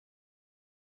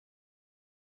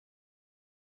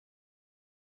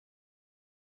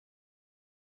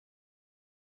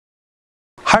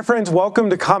Hi friends, welcome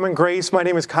to Common Grace. My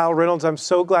name is Kyle Reynolds. I'm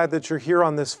so glad that you're here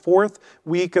on this fourth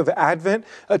week of Advent.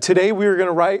 Today we are going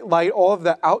to light all of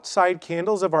the outside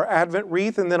candles of our Advent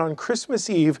wreath, and then on Christmas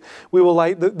Eve we will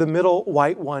light the middle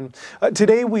white one.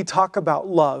 Today we talk about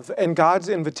love and God's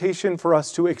invitation for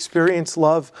us to experience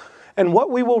love and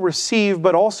what we will receive,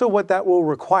 but also what that will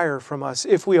require from us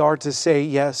if we are to say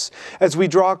yes. As we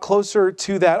draw closer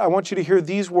to that, I want you to hear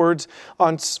these words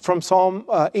from Psalm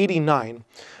 89.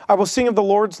 I will sing of the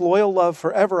Lord's loyal love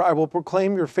forever. I will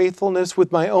proclaim your faithfulness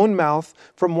with my own mouth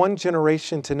from one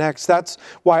generation to next. That's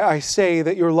why I say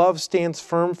that your love stands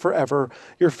firm forever.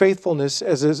 Your faithfulness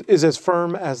is as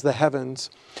firm as the heavens.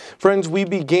 Friends, we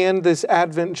began this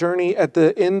Advent journey at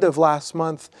the end of last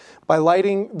month by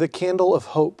lighting the candle of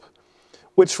hope,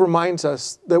 which reminds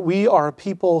us that we are a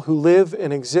people who live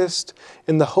and exist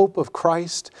in the hope of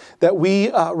Christ, that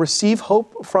we receive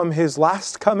hope from His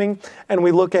last coming, and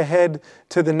we look ahead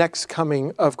to the next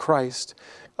coming of Christ.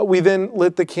 We then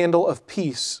lit the candle of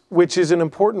peace, which is an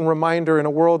important reminder in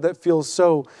a world that feels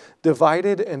so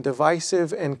divided and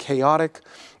divisive and chaotic.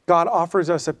 God offers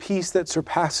us a peace that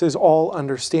surpasses all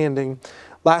understanding.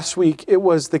 Last week, it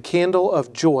was the candle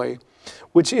of joy,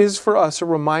 which is for us a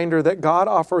reminder that God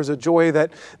offers a joy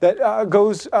that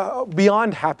goes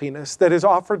beyond happiness, that is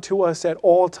offered to us at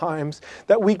all times,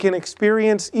 that we can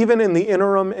experience even in the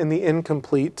interim and the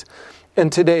incomplete.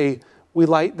 And today, we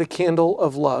light the candle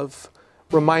of love,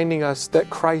 reminding us that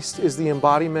Christ is the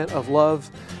embodiment of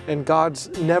love and God's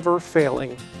never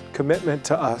failing commitment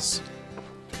to us.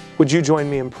 Would you join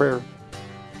me in prayer?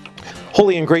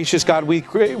 Holy and gracious God, we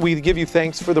give you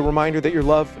thanks for the reminder that your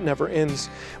love never ends.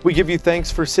 We give you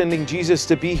thanks for sending Jesus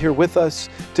to be here with us,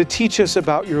 to teach us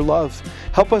about your love.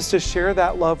 Help us to share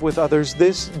that love with others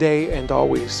this day and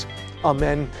always.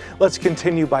 Amen. Let's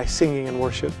continue by singing and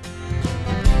worship.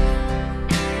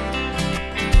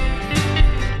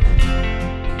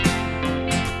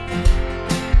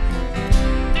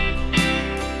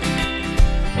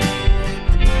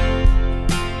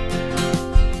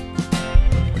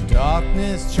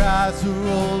 Darkness tries to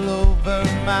roll over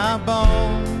my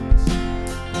bones.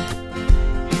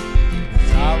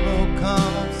 Sorrow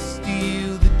comes to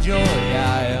steal the joy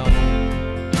I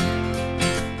own.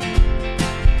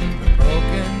 The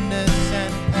brokenness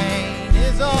and pain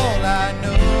is all I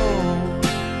know.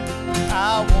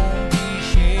 I won't be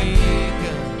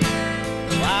shaken.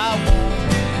 No, I won't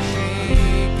be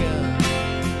shaken.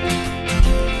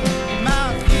 My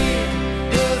fear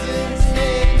doesn't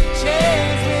stand a chance.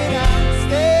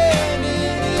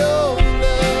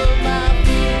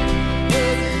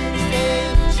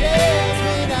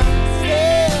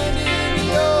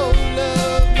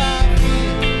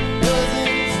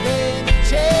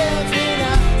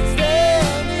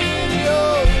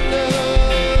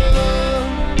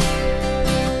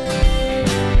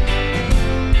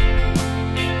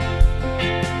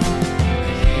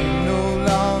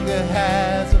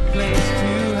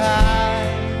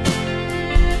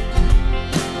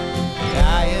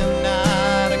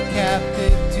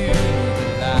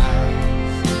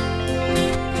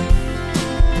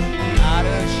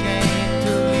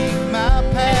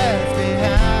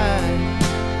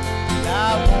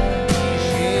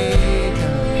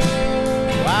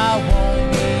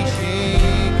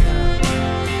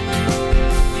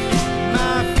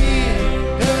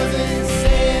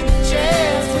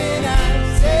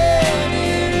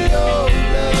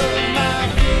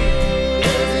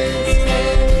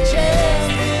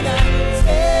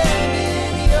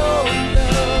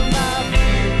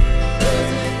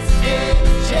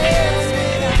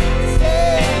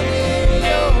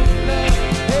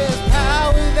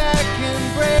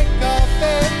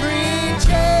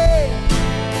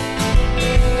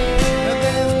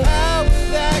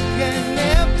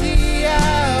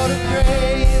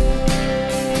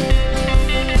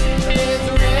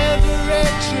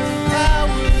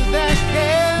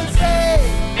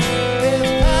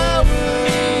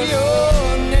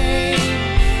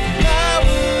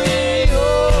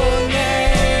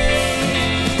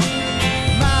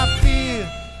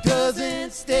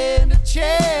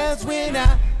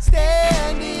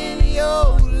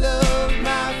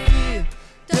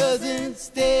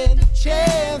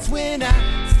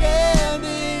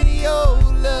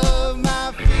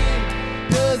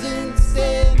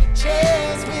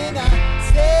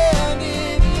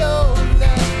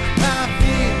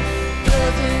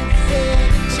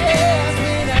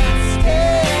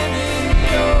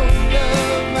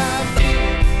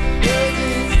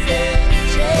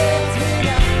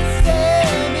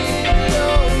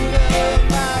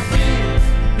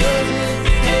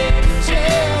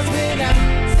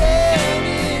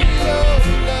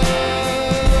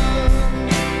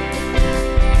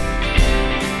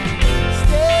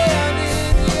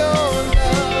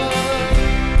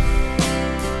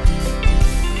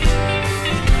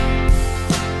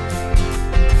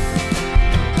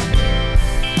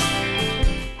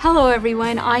 Hello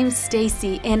everyone, I'm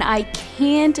Stacy and I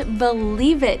can't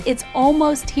believe it. It's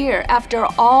almost here. After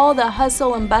all the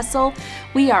hustle and bustle,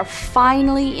 we are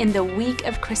finally in the week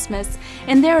of Christmas.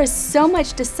 And there is so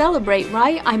much to celebrate,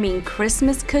 right? I mean,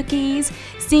 Christmas cookies,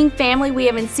 seeing family we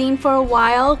haven't seen for a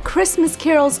while, Christmas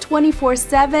carols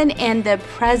 24/7, and the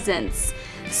presents.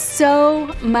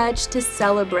 So much to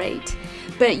celebrate.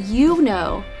 But you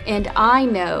know, and I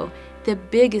know, the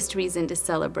biggest reason to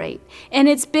celebrate. And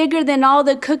it's bigger than all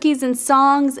the cookies and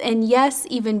songs, and yes,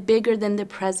 even bigger than the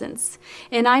presents.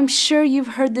 And I'm sure you've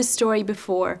heard this story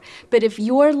before, but if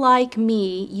you're like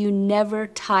me, you never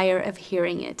tire of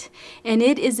hearing it. And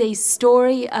it is a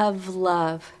story of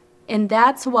love. And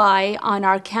that's why on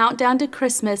our countdown to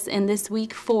Christmas in this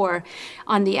week 4,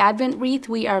 on the Advent wreath,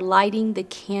 we are lighting the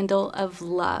candle of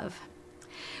love.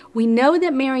 We know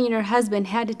that Mary and her husband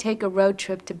had to take a road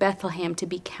trip to Bethlehem to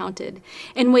be counted.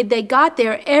 And when they got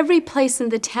there, every place in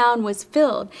the town was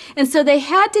filled. And so they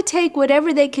had to take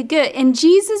whatever they could get. And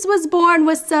Jesus was born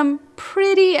with some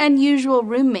pretty unusual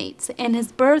roommates. And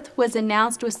his birth was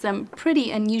announced with some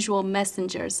pretty unusual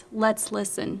messengers. Let's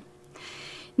listen.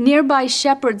 Nearby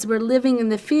shepherds were living in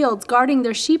the fields, guarding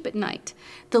their sheep at night.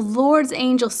 The Lord's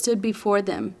angel stood before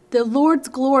them. The Lord's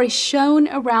glory shone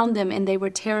around them, and they were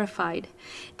terrified.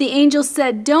 The angel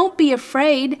said, "Don't be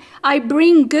afraid. I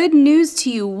bring good news to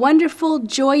you, wonderful,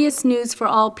 joyous news for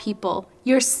all people.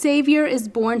 Your Savior is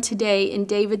born today in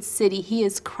David's city. He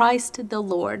is Christ the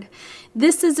Lord.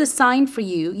 This is a sign for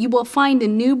you. You will find a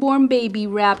newborn baby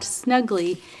wrapped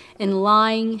snugly and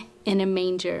lying in a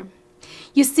manger."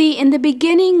 You see, in the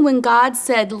beginning, when God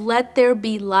said, "Let there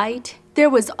be light," there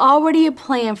was already a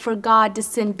plan for God to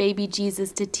send baby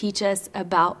Jesus to teach us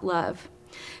about love.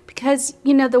 Because,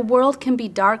 you know, the world can be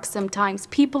dark sometimes.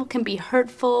 People can be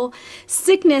hurtful.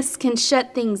 Sickness can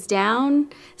shut things down.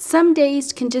 Some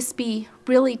days can just be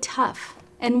really tough.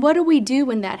 And what do we do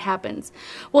when that happens?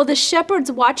 Well, the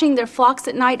shepherds watching their flocks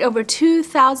at night over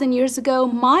 2,000 years ago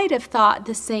might have thought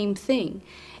the same thing.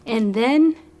 And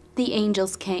then the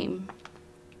angels came.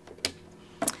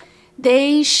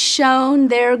 They shone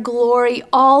their glory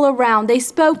all around. They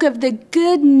spoke of the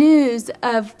good news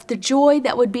of the joy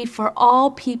that would be for all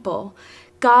people.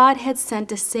 God had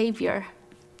sent a Savior,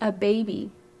 a baby.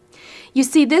 You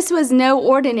see, this was no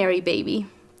ordinary baby.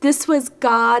 This was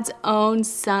God's own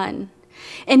Son.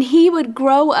 And he would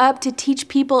grow up to teach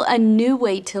people a new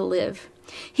way to live.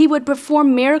 He would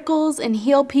perform miracles and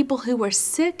heal people who were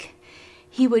sick.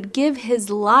 He would give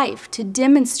his life to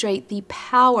demonstrate the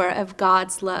power of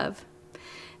God's love.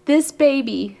 This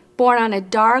baby, born on a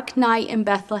dark night in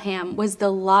Bethlehem, was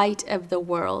the light of the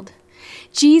world.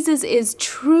 Jesus is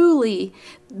truly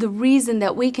the reason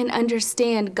that we can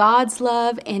understand God's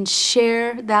love and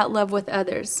share that love with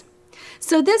others.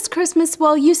 So this Christmas,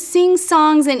 while you sing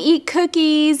songs and eat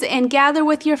cookies and gather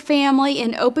with your family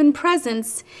and open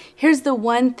presents, here's the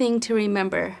one thing to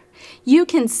remember. You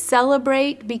can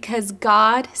celebrate because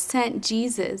God sent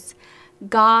Jesus.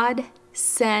 God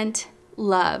sent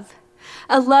love.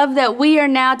 A love that we are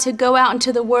now to go out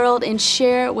into the world and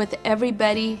share with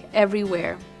everybody,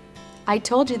 everywhere. I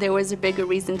told you there was a bigger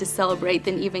reason to celebrate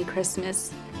than even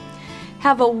Christmas.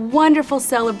 Have a wonderful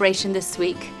celebration this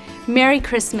week. Merry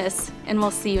Christmas, and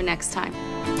we'll see you next time.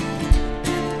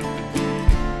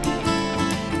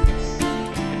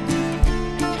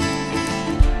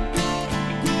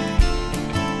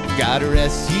 God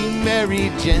rest ye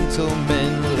merry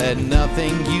gentlemen, let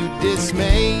nothing you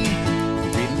dismay.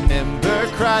 Remember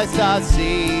Christ our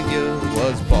Savior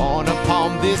was born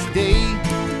upon this day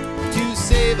to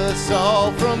save us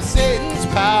all from Satan's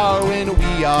power when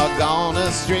we are gone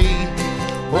astray.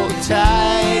 Oh,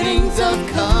 tidings of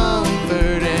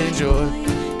comfort and joy,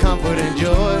 comfort and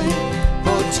joy.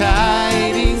 Oh,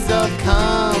 tidings of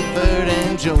comfort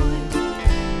and joy.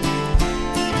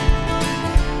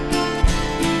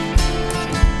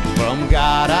 From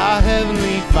God our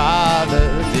Heavenly Father,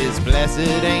 this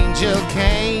blessed angel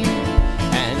came,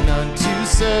 and unto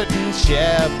certain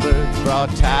shepherds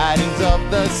brought tidings of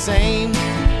the same,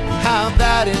 how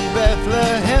that in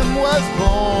Bethlehem was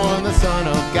born the Son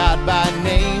of God by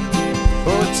name.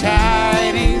 Oh,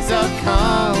 tidings of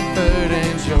comfort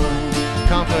and joy,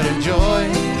 comfort and joy.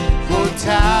 Oh,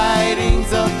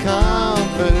 tidings of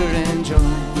comfort and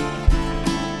joy.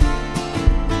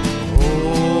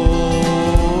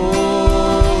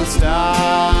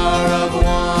 Star of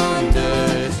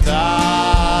wonder,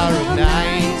 star of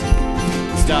night,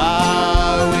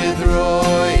 star with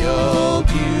royal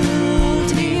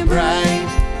beauty bright,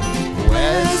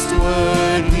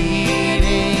 westward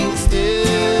leading,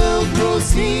 still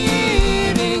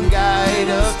proceeding, guide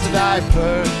us to thy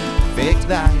perfect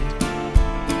light.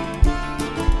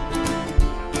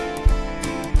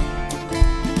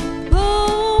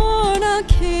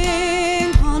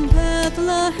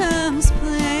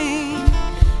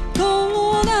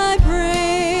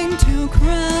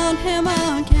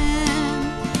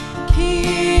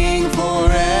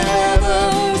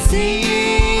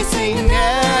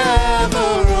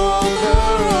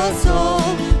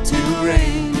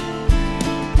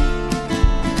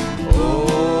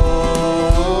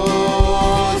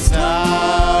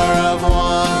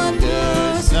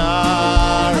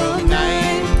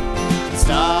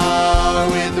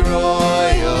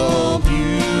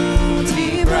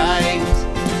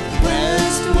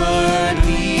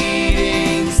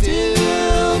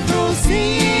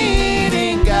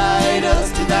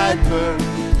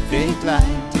 perfect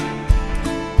light.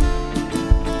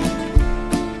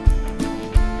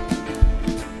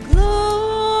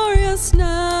 Glorious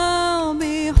now,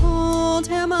 behold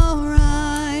him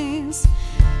arise,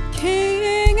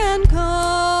 King and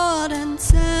God and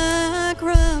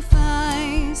sacrifice.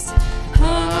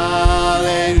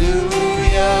 Hallelujah,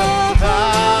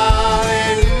 hallelujah,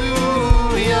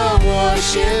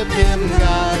 worship him,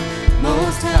 God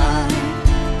Most High.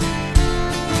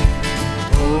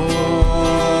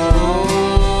 Oh,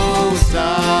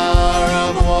 star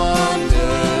of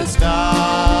wonder,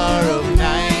 star of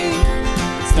night,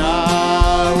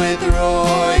 star with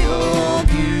royal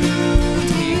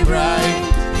beauty bright,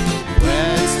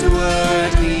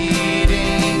 westward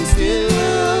leading,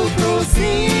 still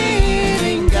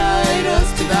proceeding, guide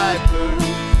us to thy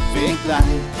perfect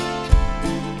light.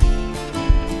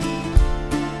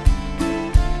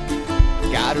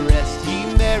 God rest ye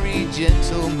merry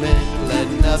gentlemen, let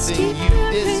nothing you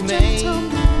dismay.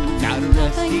 God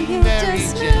rest ye merry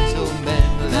gentlemen,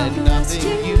 let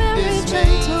nothing you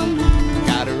dismay.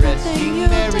 God rest ye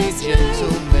merry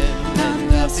gentlemen, let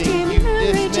nothing you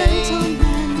dismay.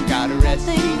 God rest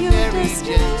ye merry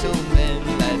gentlemen,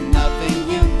 let nothing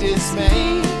you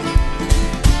dismay.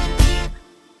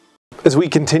 As we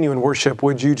continue in worship,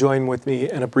 would you join with me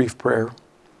in a brief prayer?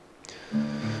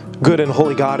 Good and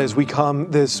holy God, as we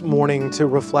come this morning to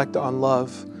reflect on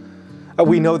love,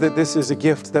 we know that this is a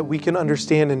gift that we can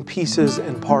understand in pieces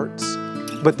and parts,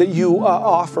 but that you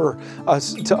offer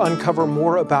us to uncover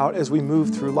more about as we move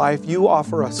through life. You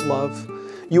offer us love.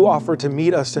 You offer to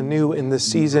meet us anew in this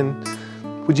season.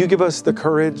 Would you give us the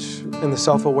courage and the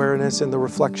self-awareness and the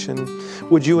reflection?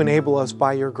 Would you enable us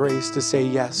by your grace to say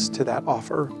yes to that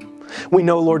offer? We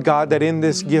know, Lord God, that in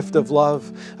this gift of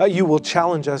love, you will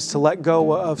challenge us to let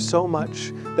go of so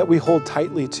much that we hold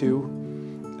tightly to,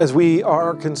 as we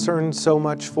are concerned so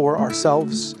much for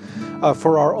ourselves,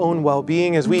 for our own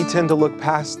well-being, as we tend to look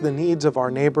past the needs of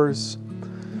our neighbors,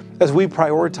 as we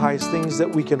prioritize things that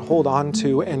we can hold on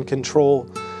to and control.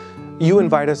 You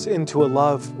invite us into a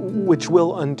love which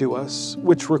will undo us,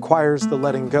 which requires the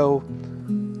letting go,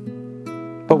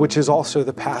 but which is also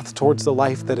the path towards the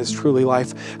life that is truly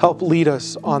life. Help lead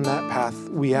us on that path,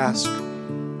 we ask.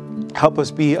 Help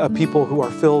us be a people who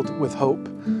are filled with hope,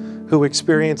 who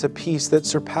experience a peace that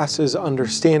surpasses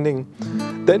understanding,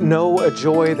 that know a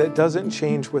joy that doesn't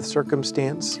change with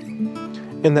circumstance,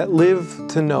 and that live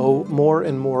to know more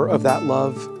and more of that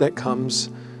love that comes,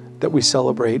 that we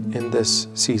celebrate in this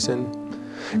season.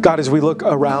 God, as we look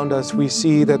around us, we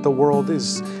see that the world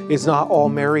is not all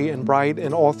merry and bright,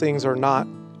 and all things are not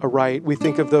aright. We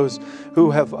think of those who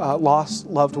have lost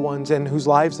loved ones and whose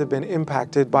lives have been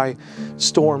impacted by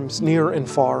storms near and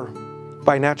far,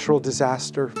 by natural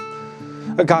disaster.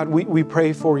 God, we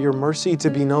pray for your mercy to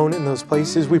be known in those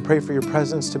places. We pray for your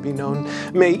presence to be known.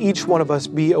 May each one of us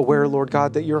be aware, Lord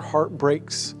God, that your heart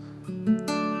breaks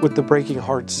with the breaking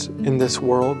hearts in this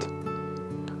world.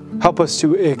 Help us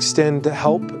to extend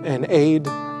help and aid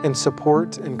and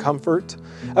support and comfort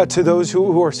to those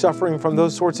who are suffering from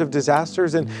those sorts of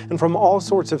disasters and from all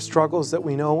sorts of struggles that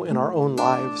we know in our own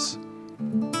lives.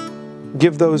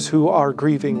 Give those who are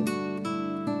grieving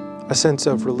a sense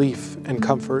of relief and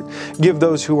comfort. Give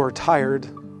those who are tired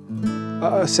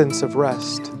a sense of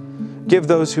rest. Give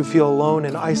those who feel alone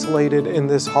and isolated in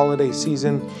this holiday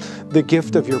season the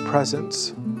gift of your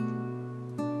presence.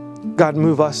 God,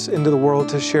 move us into the world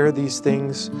to share these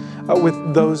things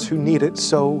with those who need it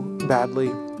so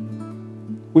badly.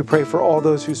 We pray for all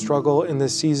those who struggle in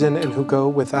this season and who go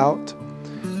without,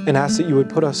 and ask that you would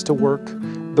put us to work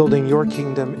building your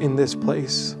kingdom in this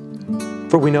place.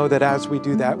 For we know that as we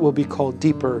do that, we'll be called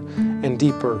deeper and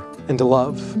deeper into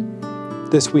love.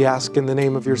 This we ask in the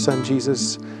name of your Son,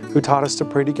 Jesus, who taught us to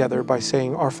pray together by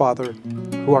saying, Our Father,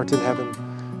 who art in heaven,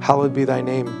 hallowed be thy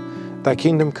name. Thy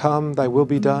kingdom come, thy will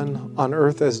be done, on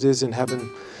earth as it is in heaven.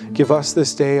 Give us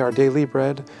this day our daily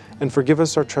bread, and forgive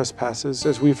us our trespasses,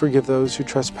 as we forgive those who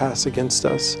trespass against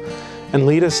us. And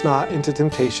lead us not into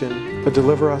temptation, but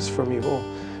deliver us from evil.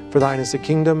 For thine is the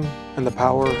kingdom, and the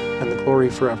power, and the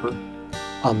glory forever.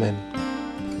 Amen.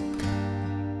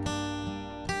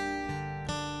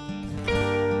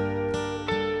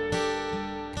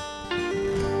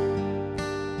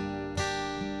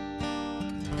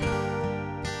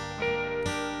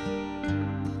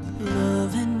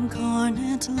 Love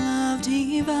incarnate, love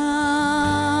divine,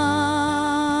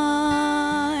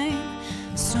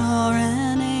 star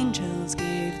and angels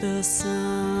gave the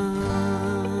sign.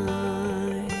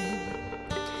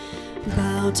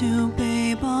 Bow to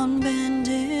babe on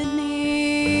bended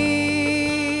knee,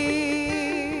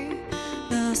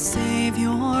 the Savior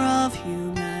of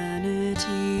humanity.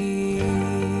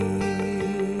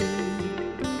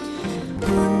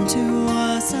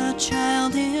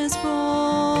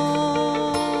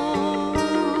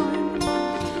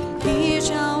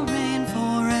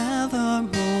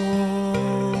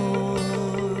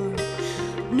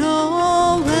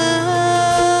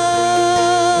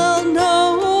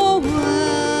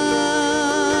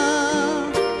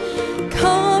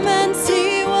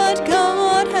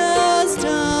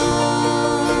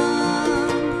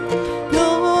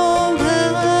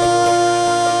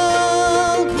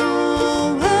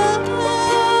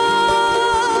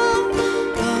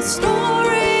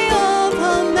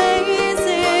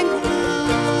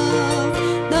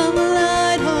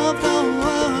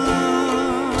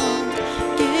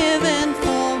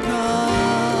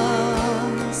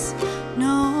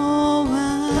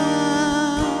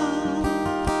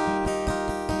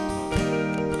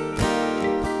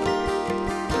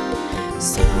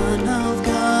 of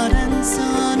God and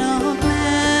Son of Man.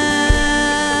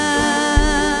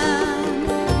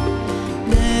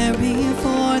 There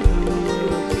before the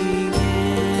world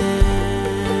began.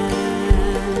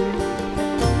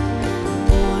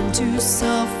 Born to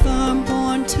suffer,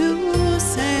 born to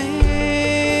save,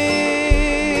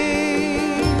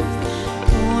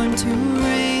 born to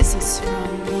raise us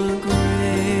from the grave.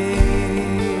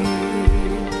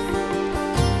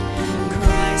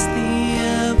 Christ the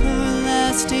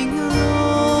everlasting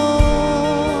Lord,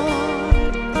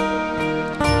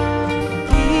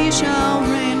 He shall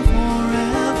reign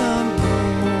forevermore.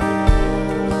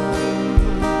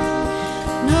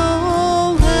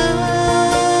 Noel,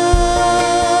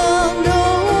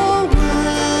 Noel,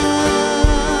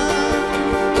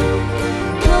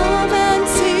 come and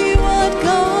see what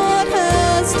God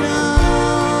has done.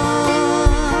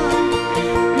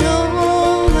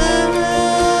 Noel,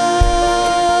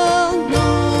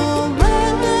 Noel,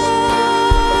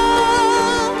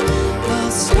 the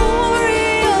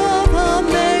story of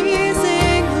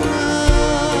amazing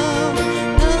love,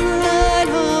 the light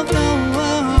of the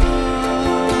world,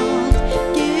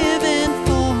 given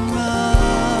for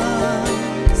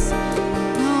us.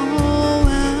 Noel.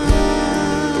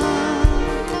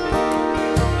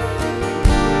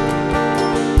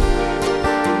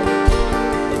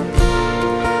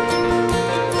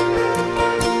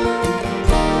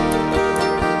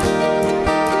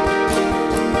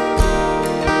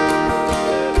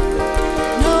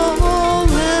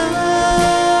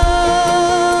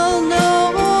 Noel,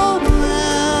 Noel,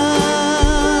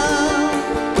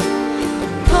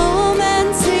 come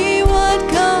and see what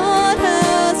God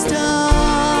has done.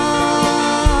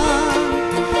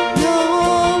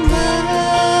 Noel,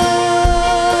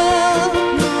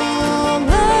 Noel,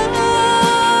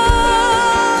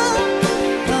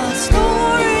 the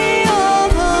story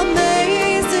of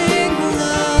amazing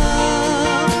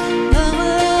love, the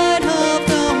light of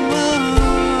the world,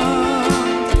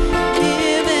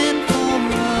 given for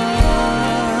us.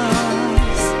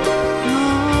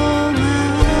 Noel.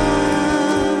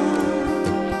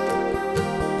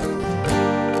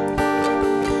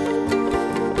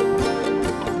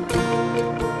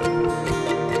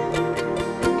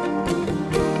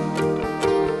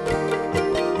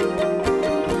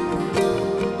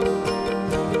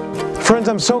 Friends,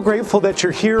 I'm so grateful that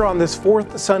you're here on this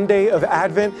fourth Sunday of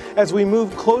Advent as we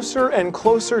move closer and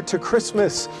closer to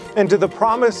Christmas and to the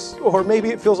promise, or maybe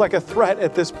it feels like a threat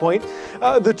at this point,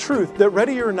 the truth that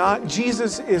ready or not,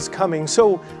 Jesus is coming.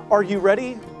 So are you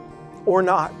ready or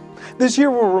not? This year,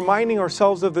 we're reminding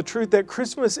ourselves of the truth that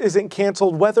Christmas isn't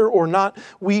canceled whether or not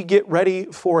we get ready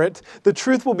for it. The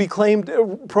truth will be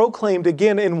proclaimed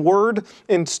again in word,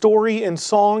 in story, in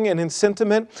song, and in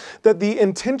sentiment, that the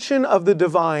intention of the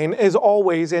divine is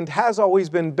always and has always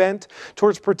been bent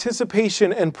towards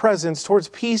participation and presence, towards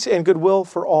peace and goodwill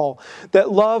for all.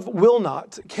 That love will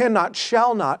not, cannot,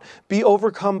 shall not be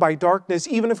overcome by darkness,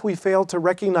 even if we fail to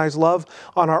recognize love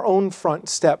on our own front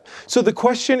step. So the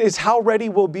question is, how ready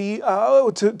we'll be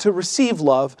to receive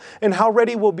love, and how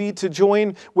ready we'll be to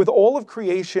join with all of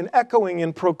creation, echoing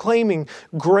and proclaiming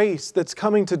grace that's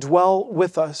coming to dwell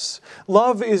with us.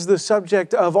 Love is the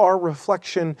subject of our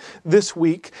reflection this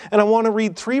week, and I want to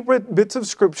read three bits of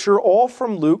scripture, all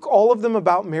from Luke, all of them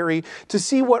about Mary, to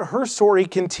see what her story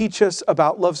can teach us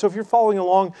about love. So if you're following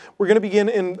along, we're going to begin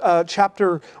in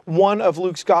chapter 1 of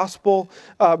Luke's Gospel,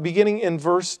 beginning in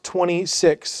verse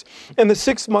 26. In the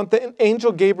 6th month, the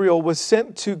angel Gabriel was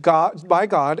sent by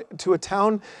God to a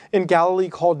town in Galilee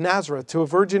called Nazareth, to a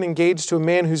virgin engaged to a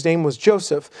man whose name was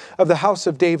Joseph, of the house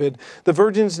of David. The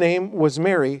virgin's name was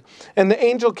Mary. And the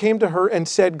angel came to her and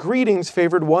said, "Greetings,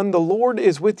 favored one, the Lord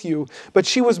is with you." But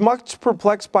she was much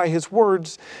perplexed by his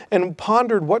words and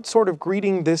pondered what sort of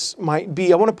greeting this might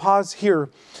be. I want to pause here.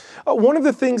 One of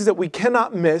the things that we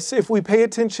cannot miss if we pay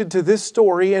attention to this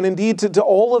story, and indeed to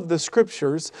all of the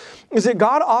scriptures, is that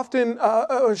God often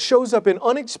shows up in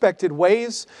unexpected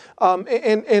ways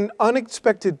and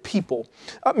unexpected people.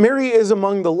 Mary is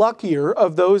among the luckier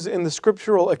of those in the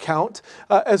scriptural account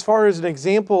as far as an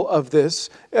example of this,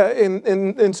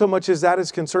 in so much as that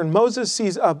is concerned. Moses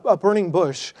sees a burning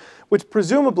bush, which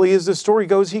presumably, as the story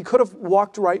goes, he could have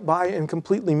walked right by and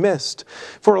completely missed.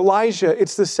 For Elijah,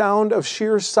 it's the sound of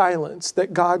sheer silence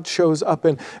that God shows up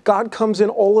in. God comes in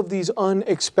all of these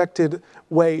unexpected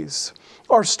ways.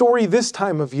 Our story this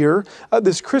time of year,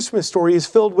 this Christmas story, is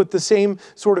filled with the same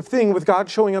sort of thing, with God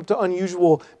showing up to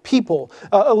unusual people.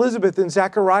 Elizabeth and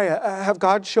Zechariah have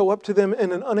God show up to them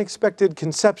in an unexpected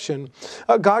conception.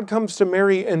 God comes to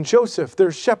Mary and Joseph.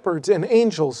 There's shepherds and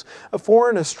angels,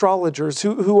 foreign astrologers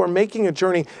who are making a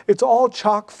journey. It's all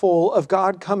chock full of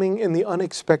God coming in the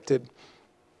unexpected.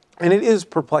 And it is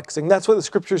perplexing. That's what the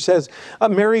scripture says.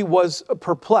 Mary was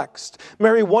perplexed.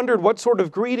 Mary wondered what sort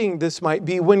of greeting this might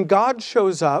be. When God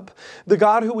shows up, the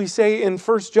God who we say in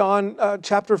 1 John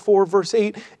chapter 4, verse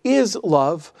 8, is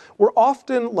love, we're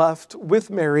often left with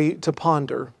Mary to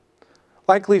ponder.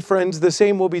 Likely, friends, the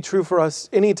same will be true for us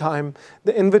anytime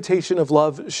the invitation of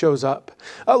love shows up.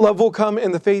 Love will come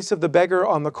in the face of the beggar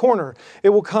on the corner. It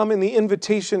will come in the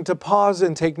invitation to pause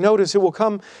and take notice. It will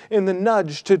come in the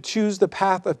nudge to choose the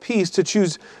path of peace, to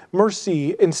choose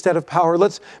mercy instead of power.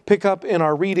 Let's pick up in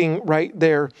our reading right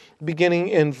there, beginning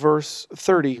in verse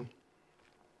 30.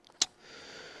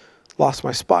 Lost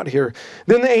my spot here.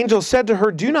 Then the angel said to her,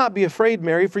 "Do not be afraid,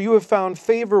 Mary, for you have found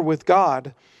favor with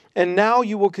God. And now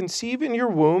you will conceive in your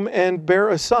womb and bear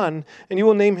a son, and you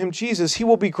will name him Jesus. He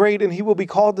will be great, and he will be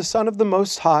called the Son of the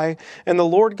Most High, and the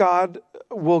Lord God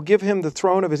will give him the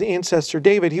throne of his ancestor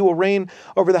David. He will reign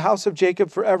over the house of Jacob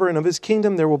forever, and of his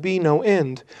kingdom there will be no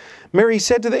end." Mary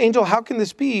said to the angel, "How can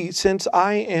this be, since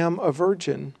I am a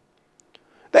virgin?"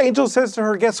 The angel says to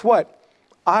her, guess what?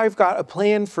 I've got a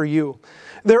plan for you.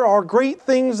 There are great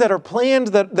things that are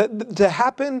planned to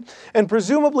happen, and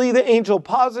presumably the angel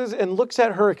pauses and looks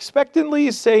at her expectantly,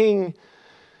 saying,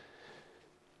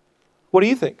 "What do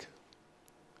you think?"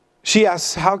 She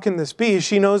asks, "How can this be?"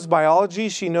 She knows biology,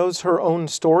 she knows her own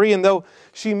story, and though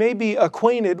she may be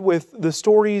acquainted with the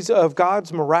stories of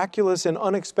God's miraculous and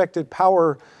unexpected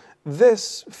power,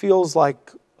 this feels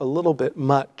like a little bit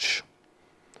much.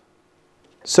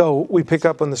 So we pick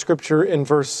up on the scripture in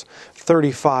verse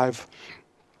 35.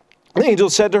 The angel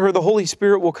said to her, "The Holy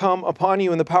Spirit will come upon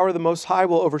you, and the power of the Most High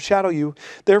will overshadow you.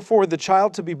 Therefore, the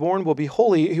child to be born will be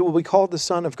holy. He will be called the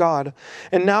Son of God.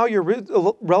 And now your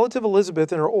relative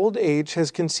Elizabeth, in her old age,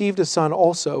 has conceived a son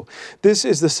also. This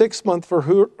is the 6th month for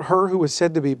her who was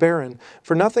said to be barren,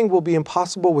 for nothing will be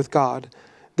impossible with God."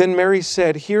 Then Mary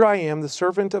said, "Here I am, the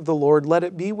servant of the Lord. Let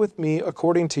it be with me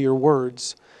according to your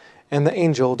words." And the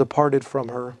angel departed from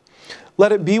her.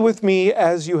 "Let it be with me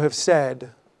as you have said,"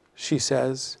 she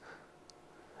says.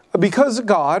 Because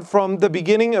God, from the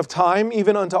beginning of time,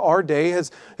 even unto our day,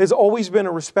 has always been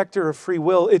a respecter of free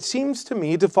will, it seems to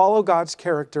me, to follow God's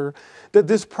character, that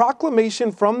this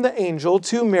proclamation from the angel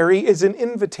to Mary is an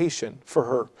invitation for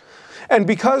her. And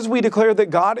because we declare that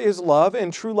God is love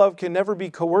and true love can never be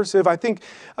coercive, I think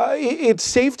it's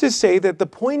safe to say that the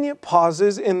poignant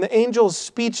pauses in the angel's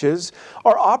speeches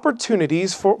are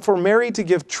opportunities for Mary to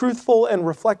give truthful and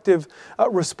reflective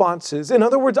responses. In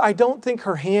other words, I don't think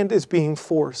her hand is being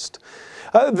forced.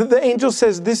 The angel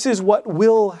says, "This is what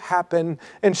will happen."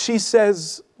 And she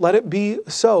says, "Let it be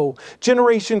so."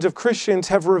 Generations of Christians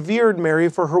have revered Mary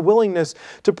for her willingness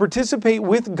to participate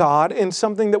with God in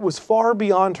something that was far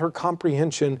beyond her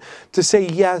comprehension, to say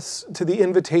yes to the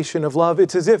invitation of love.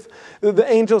 It's as if the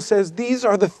angel says, "These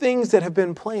are the things that have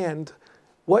been planned.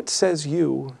 What says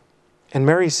you?" And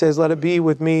Mary says, "Let it be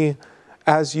with me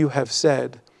as you have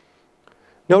said."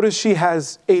 Notice she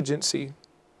has agency.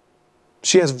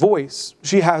 She has voice.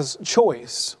 She has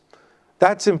choice.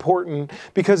 That's important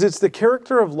because it's the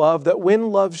character of love that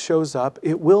when love shows up,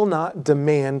 it will not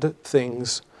demand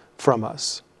things from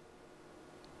us.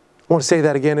 I want to say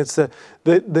that again. It's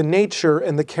the nature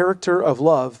and the character of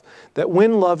love that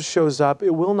when love shows up,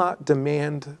 it will not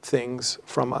demand things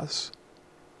from us.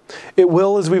 It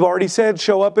will, as we've already said,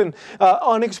 show up in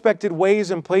unexpected ways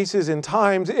and places and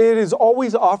times. It is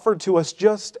always offered to us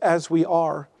just as we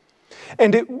are.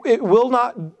 And it will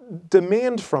not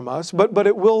demand from us, but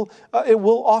it will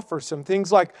offer some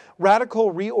things like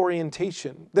radical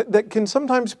reorientation that can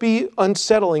sometimes be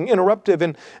unsettling,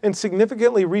 interruptive, and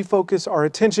significantly refocus our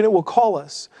attention. It will call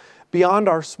us beyond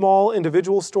our small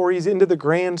individual stories into the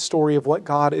grand story of what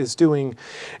God is doing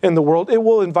in the world. It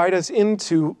will invite us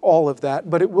into all of that,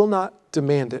 but it will not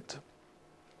demand it.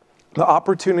 The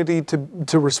opportunity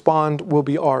to respond will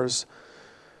be ours.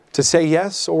 To say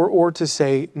yes or to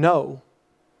say no.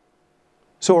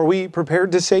 So are we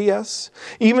prepared to say yes?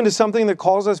 Even to something that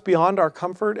calls us beyond our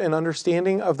comfort and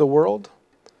understanding of the world?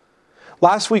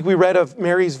 Last week we read of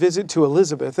Mary's visit to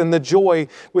Elizabeth and the joy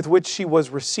with which she was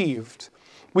received.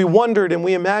 We wondered and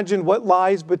we imagined what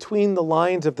lies between the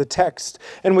lines of the text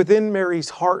and within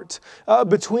Mary's heart,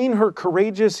 between her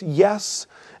courageous yes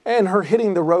and her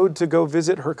hitting the road to go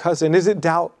visit her cousin. Is it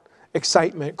doubt,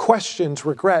 excitement, questions,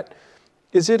 regret?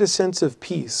 Is it a sense of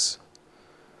peace?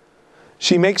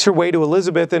 She makes her way to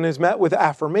Elizabeth and is met with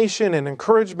affirmation and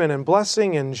encouragement and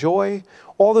blessing and joy,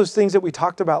 all those things that we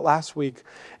talked about last week.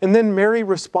 And then Mary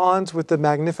responds with the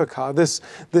Magnificat, this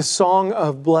song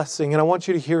of blessing. And I want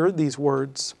you to hear these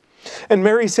words. And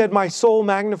Mary said, "My soul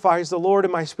magnifies the Lord,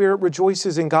 and my spirit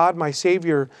rejoices in God, my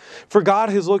Savior. For God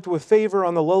has looked with favor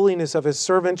on the lowliness of his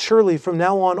servant. Surely from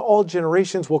now on all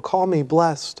generations will call me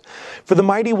blessed. For the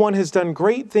Mighty One has done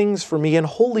great things for me, and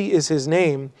holy is his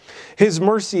name. His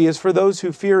mercy is for those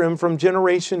who fear him from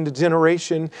generation to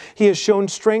generation. He has shown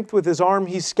strength with his arm.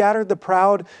 He scattered the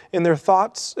proud in the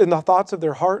thoughts of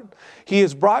their heart. He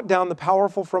has brought down the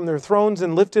powerful from their thrones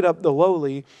and lifted up the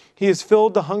lowly. He has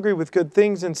filled the hungry with good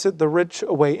things and sent the rich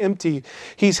away empty.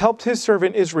 He's helped his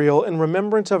servant Israel in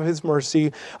remembrance of his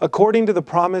mercy, according to the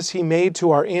promise he made to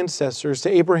our ancestors,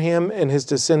 to Abraham and his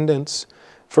descendants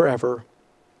forever."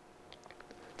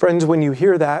 Friends, when you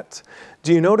hear that,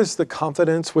 do you notice the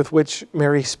confidence with which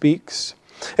Mary speaks?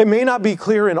 It may not be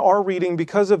clear in our reading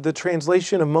because of the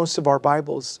translation of most of our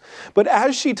Bibles, but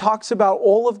as she talks about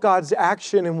all of God's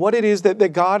action and what it is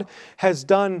that God has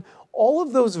done, all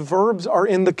of those verbs are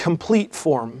in the complete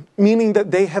form, meaning that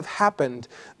they have happened.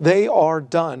 They are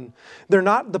done. They're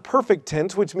not the perfect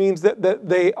tense, which means that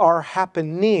they are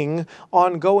happening,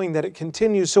 ongoing, that it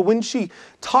continues. So when she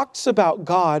talks about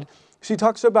God, she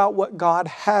talks about what God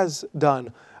has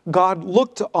done. God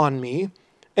looked on me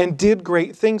and did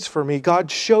great things for me.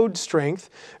 God showed strength.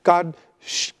 God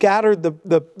scattered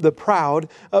the proud,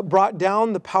 brought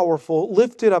down the powerful,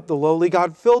 lifted up the lowly.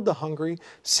 God filled the hungry,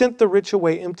 sent the rich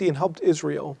away empty, and helped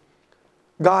Israel.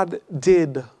 God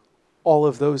did all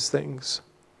of those things.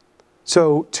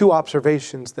 So 2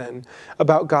 observations then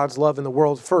about God's love in the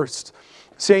world. First,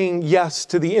 saying yes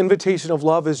to the invitation of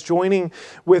love is joining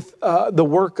with the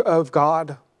work of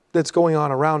God that's going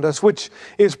on around us, which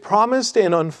is promised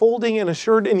and unfolding and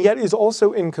assured, and yet is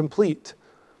also incomplete.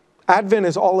 Advent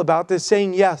is all about this.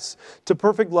 Saying yes to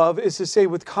perfect love is to say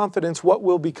with confidence what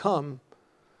will become.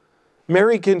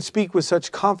 Mary can speak with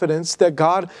such confidence that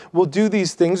God will do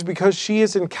these things because she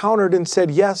has encountered and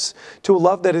said yes to a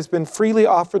love that has been freely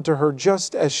offered to her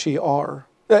just as she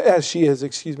is.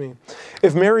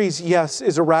 If Mary's yes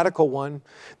is a radical one,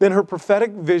 then her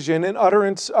prophetic vision and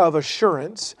utterance of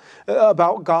assurance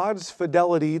about God's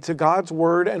fidelity to God's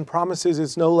word and promises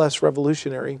is no less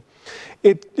revolutionary.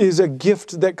 It is a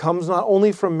gift that comes not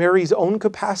only from Mary's own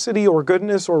capacity or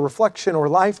goodness or reflection or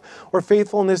life or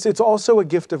faithfulness, it's also a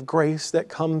gift of grace that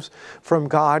comes from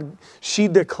God. She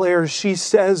declares, she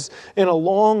says in a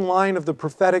long line of the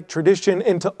prophetic tradition,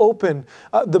 and to open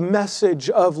the message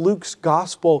of Luke's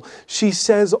gospel, she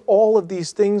says all of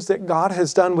these things that God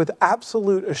has done with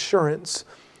absolute assurance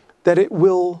that it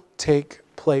will take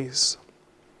place.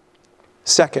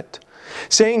 Second,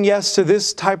 saying yes to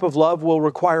this type of love will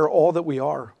require all that we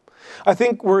are. I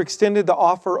think we're extended the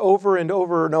offer over and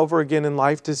over and over again in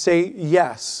life. To say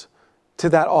yes to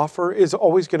that offer is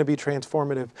always going to be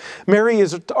transformative. Mary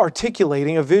is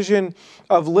articulating a vision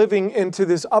of living into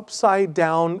this upside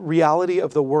down reality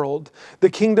of the world, the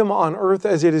kingdom on earth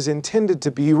as it is intended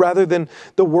to be, rather than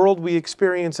the world we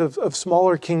experience of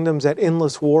smaller kingdoms at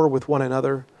endless war with one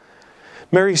another.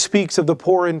 Mary speaks of the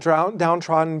poor and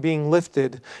downtrodden being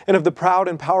lifted, and of the proud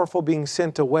and powerful being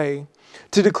sent away.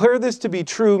 To declare this to be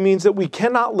true means that we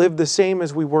cannot live the same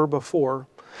as we were before.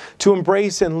 To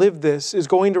embrace and live this is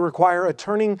going to require a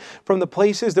turning from the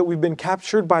places that we've been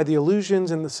captured by the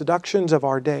illusions and the seductions of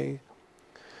our day.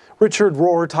 Richard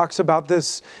Rohr talks about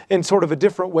this in sort of a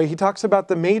different way. He talks about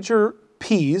the major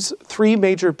P's, 3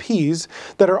 major P's,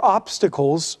 that are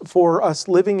obstacles for us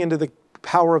living into the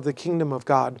power of the kingdom of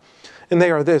God. And they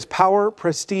are this: power,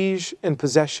 prestige, and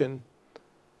possession.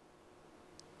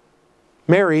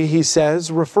 Mary, he says,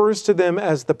 refers to them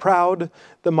as the proud,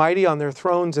 the mighty on their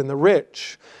thrones, and the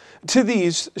rich. To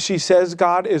these, she says,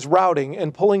 God is routing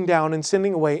and pulling down and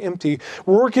sending away empty.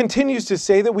 Rohr continues to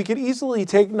say that we could easily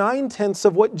take 9/10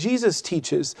 of what Jesus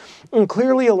teaches and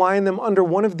clearly align them under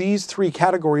one of these 3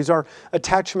 categories: our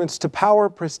attachments to power,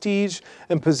 prestige,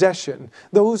 and possession.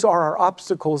 Those are our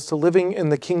obstacles to living in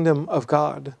the kingdom of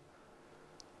God.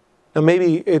 Now,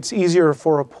 maybe it's easier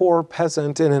for a poor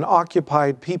peasant in an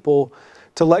occupied people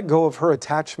to let go of her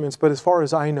attachments, but as far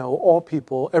as I know, all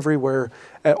people everywhere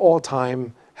at all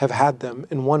time have had them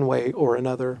in one way or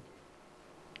another.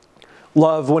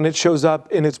 Love, when it shows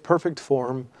up in its perfect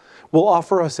form, will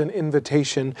offer us an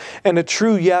invitation. And a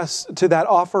true yes to that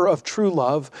offer of true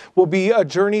love will be a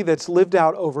journey that's lived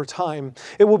out over time.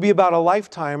 It will be about a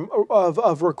lifetime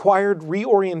of required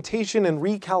reorientation and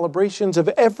recalibrations of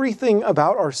everything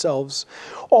about ourselves.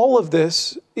 All of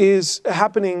this is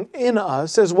happening in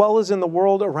us as well as in the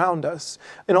world around us.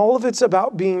 And all of it's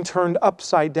about being turned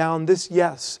upside down. This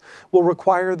yes will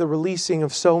require the releasing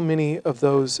of so many of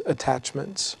those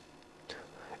attachments.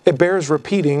 It bears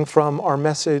repeating from our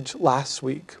message last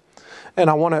week. And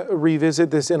I want to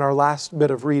revisit this in our last bit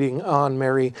of reading on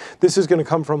Mary. This is going to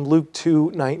come from Luke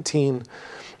 2:19.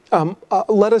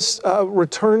 Let us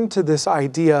return to this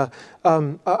idea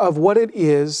of what it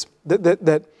is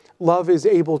that love is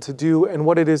able to do and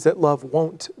what it is that love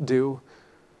won't do.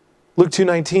 Luke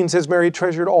 2:19 says, Mary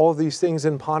treasured all of these things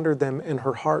and pondered them in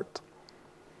her heart.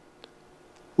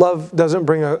 Love doesn't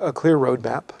bring a clear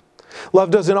roadmap.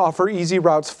 Love doesn't offer easy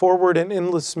routes forward and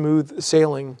endless smooth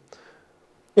sailing.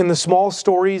 In the small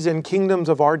stories and kingdoms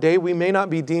of our day, we may not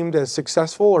be deemed as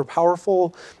successful or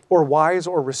powerful or wise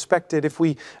or respected if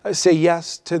we say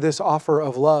yes to this offer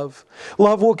of love.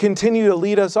 Love will continue to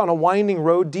lead us on a winding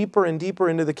road deeper and deeper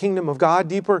into the kingdom of God,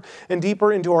 deeper and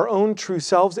deeper into our own true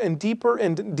selves, and deeper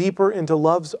into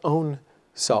love's own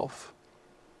self.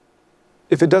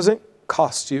 If it doesn't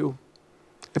cost you,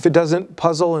 if it doesn't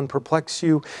puzzle and perplex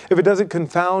you, if it doesn't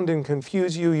confound and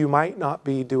confuse you, you might not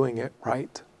be doing it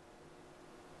right.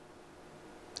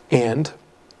 And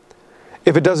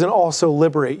if it doesn't also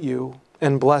liberate you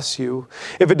and bless you,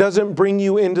 if it doesn't bring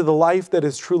you into the life that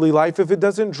is truly life, if it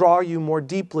doesn't draw you more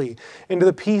deeply into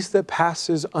the peace that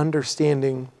passes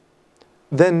understanding,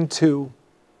 then too,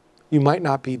 you might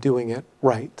not be doing it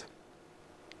right.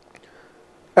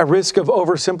 At risk of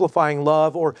oversimplifying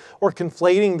love or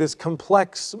conflating this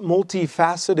complex,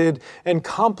 multifaceted, and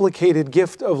complicated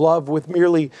gift of love with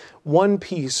merely one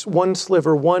piece, one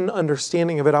sliver, one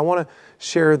understanding of it, I want to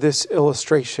share this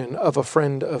illustration of a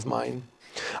friend of mine.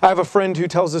 I have a friend who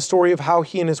tells the story of how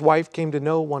he and his wife came to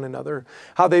know one another,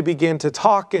 how they began to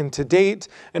talk and to date,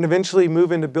 and eventually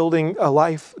move into building a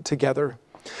life together.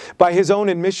 By his own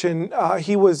admission,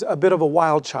 he was a bit of a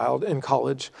wild child in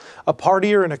college, a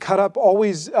partier and a cut-up,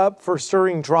 always up for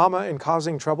stirring drama and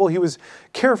causing trouble. He was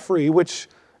carefree, which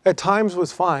at times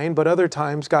was fine, but other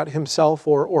times got himself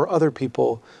or other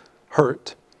people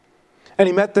hurt. And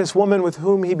he met this woman with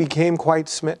whom he became quite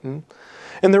smitten.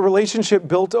 And their relationship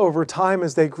built over time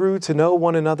as they grew to know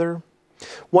one another.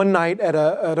 One night at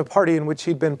a party in which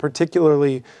he'd been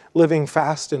particularly living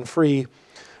fast and free,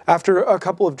 after a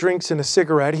couple of drinks and a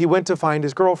cigarette, he went to find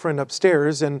his girlfriend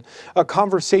upstairs and a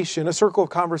circle of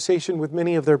conversation with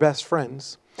many of their best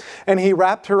friends. And he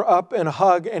wrapped her up in a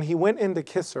hug and he went in to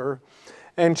kiss her.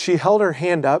 And she held her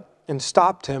hand up and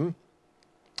stopped him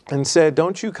and said,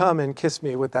 "Don't you come and kiss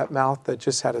me with that mouth that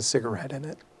just had a cigarette in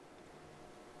it."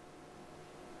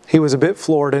 He was a bit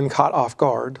floored and caught off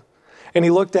guard. And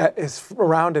he looked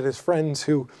around at his friends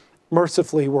who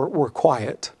mercifully were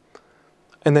quiet.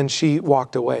 And then she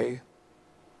walked away.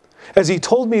 As he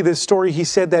told me this story, he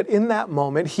said that in that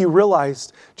moment, he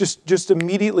realized just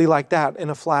immediately like that in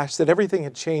a flash that everything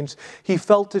had changed. He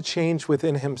felt a change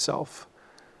within himself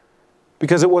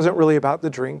because it wasn't really about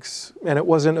the drinks and it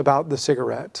wasn't about the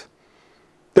cigarette.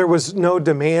 There was no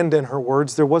demand in her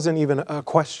words. There wasn't even a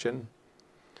question.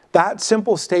 That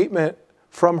simple statement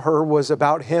from her was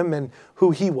about him and who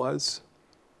he was.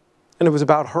 And it was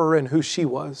about her and who she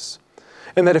was.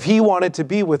 And that if he wanted to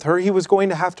be with her, he was going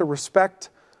to have to respect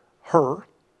her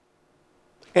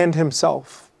and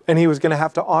himself. And he was going to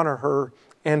have to honor her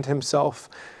and himself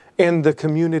and the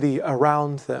community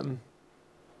around them.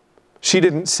 She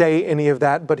didn't say any of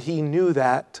that, but he knew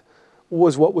that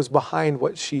was what was behind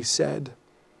what she said.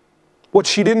 What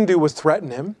she didn't do was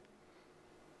threaten him.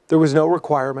 There was no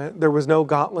requirement. There was no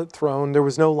gauntlet thrown. There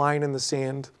was no line in the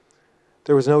sand.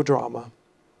 There was no drama.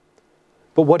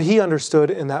 But what he understood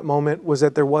in that moment was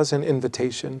that there was an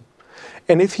invitation.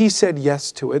 And if he said yes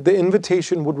to it, the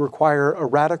invitation would require a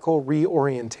radical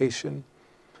reorientation.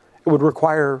 It would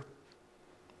require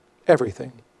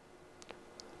everything.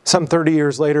 Some 30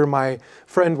 years later, my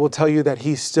friend will tell you that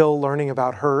he's still learning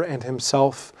about her and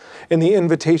himself and the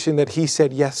invitation that he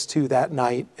said yes to that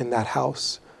night in that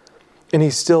house. And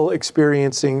he's still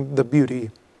experiencing the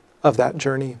beauty of that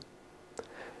journey.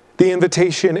 The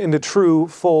invitation into true,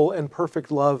 full, and perfect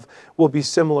love will be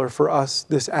similar for us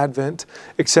this Advent,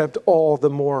 except all the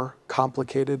more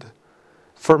complicated.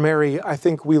 For Mary, I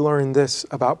think we learn this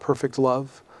about perfect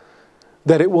love,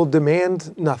 that it will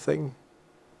demand nothing,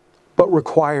 but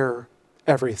require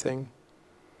everything.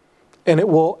 And it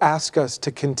will ask us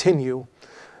to continue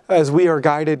as we are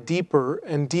guided deeper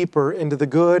and deeper into the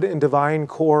good and divine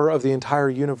core of the entire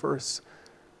universe.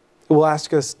 It will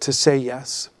ask us to say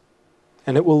yes,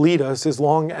 and it will lead us as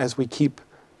long as we keep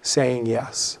saying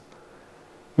yes.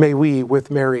 May we,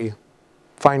 with Mary,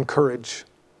 find courage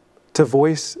to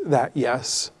voice that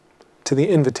yes to the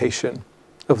invitation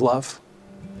of love.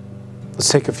 Let's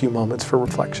take a few moments for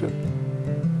reflection.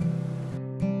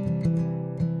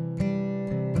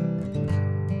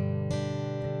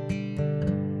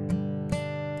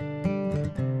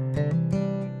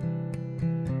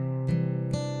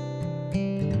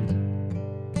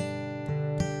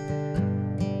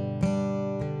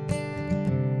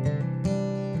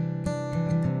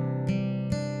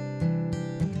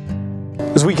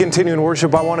 As we continue in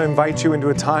worship, I want to invite you into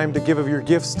a time to give of your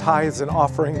gifts, tithes, and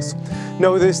offerings.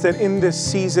 Know this, that in this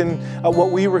season, what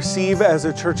we receive as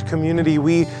a church community,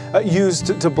 we use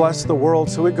to bless the world.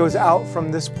 So it goes out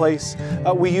from this place.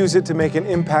 We use it to make an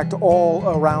impact all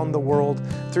around the world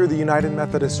through the United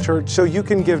Methodist Church. So you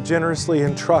can give generously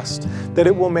and trust that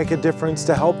it will make a difference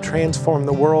to help transform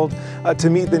the world, to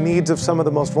meet the needs of some of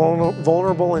the most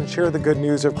vulnerable and share the good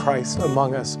news of Christ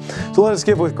among us. So let us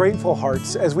give with grateful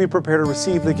hearts as we prepare to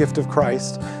receive the gift of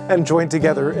Christ and join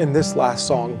together in this last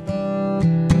song.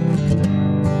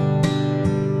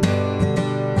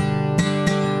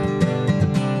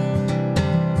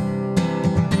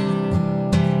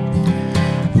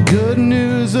 Good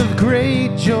news of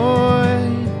great joy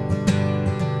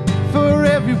for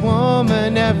every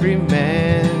woman, every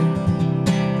man.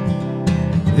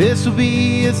 This will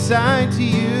be a sign to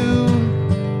you,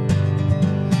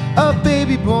 a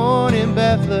baby born in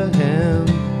Bethlehem.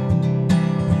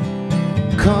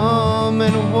 Come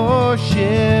and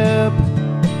worship,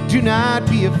 do not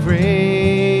be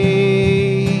afraid.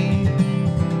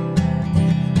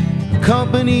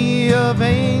 Company of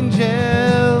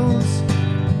angels,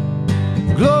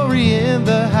 glory in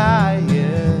the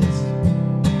highest,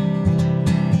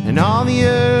 and on the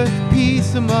earth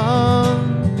peace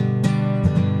among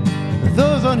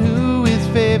those on who his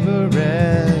favor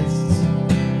rests.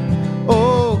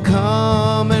 Oh,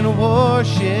 come and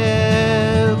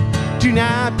worship, do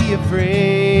not be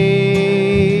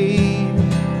afraid.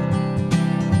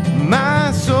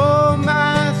 My soul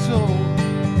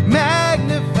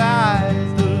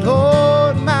magnifies the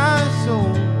Lord. My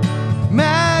soul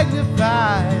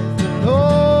magnifies the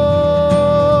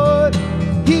Lord.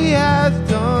 He has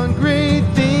done great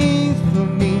things for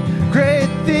me, great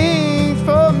things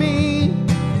for me.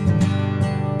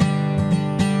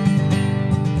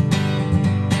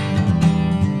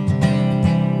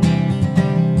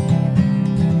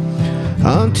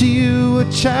 Unto you a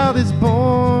child is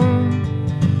born,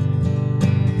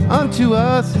 unto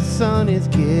us a son is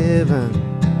given.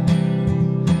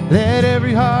 Let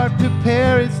every heart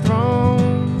prepare its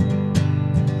throne,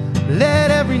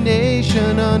 let every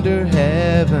nation under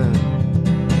heaven.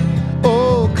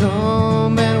 Oh,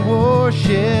 come and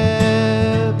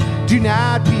worship, do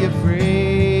not be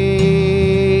afraid.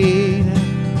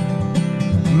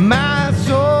 My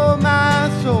soul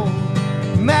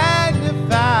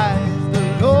magnifies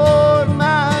Lord.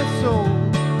 My soul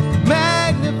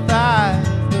magnifies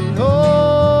the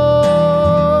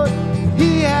Lord.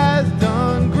 He has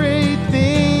done great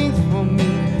things for me,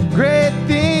 great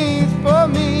things for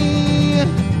me.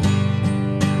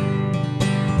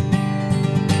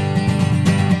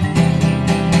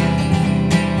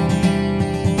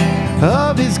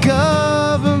 Of his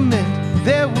government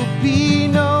there will be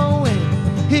no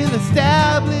end. He'll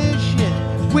establish it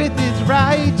with his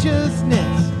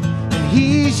righteousness.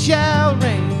 He shall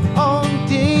reign on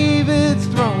David's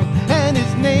throne, and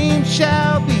his name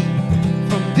shall be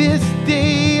from this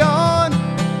day on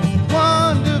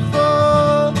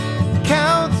Wonderful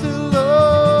Counselor,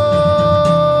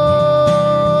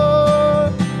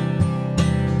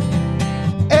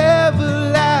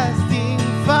 Everlasting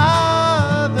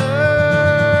Father.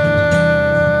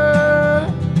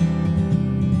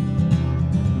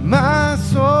 My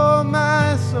soul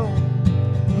magnifies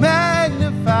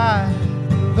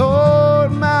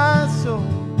Lord. My soul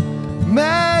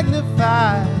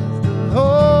magnifies the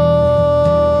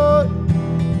Lord.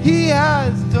 He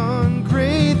has done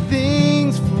great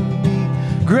things for me,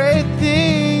 great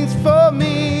things for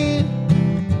me.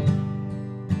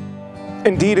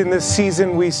 Indeed, in this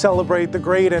season, we celebrate the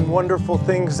great and wonderful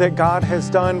things that God has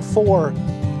done for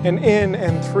and in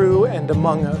and through and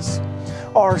among us.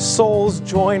 Our souls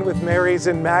join with Mary's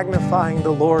in magnifying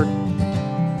the Lord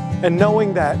and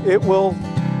knowing that it will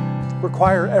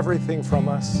require everything from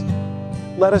us.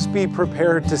 Let us be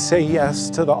prepared to say yes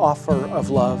to the offer of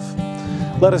love.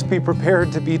 Let us be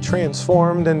prepared to be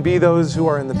transformed and be those who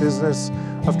are in the business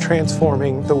of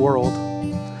transforming the world.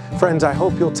 Friends, I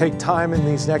hope you'll take time in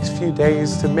these next few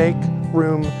days to make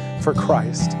room for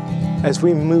Christ. As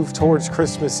we move towards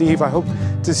Christmas Eve, I hope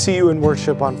to see you in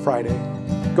worship on Friday.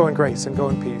 Go in grace and go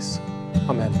in peace.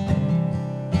 Amen.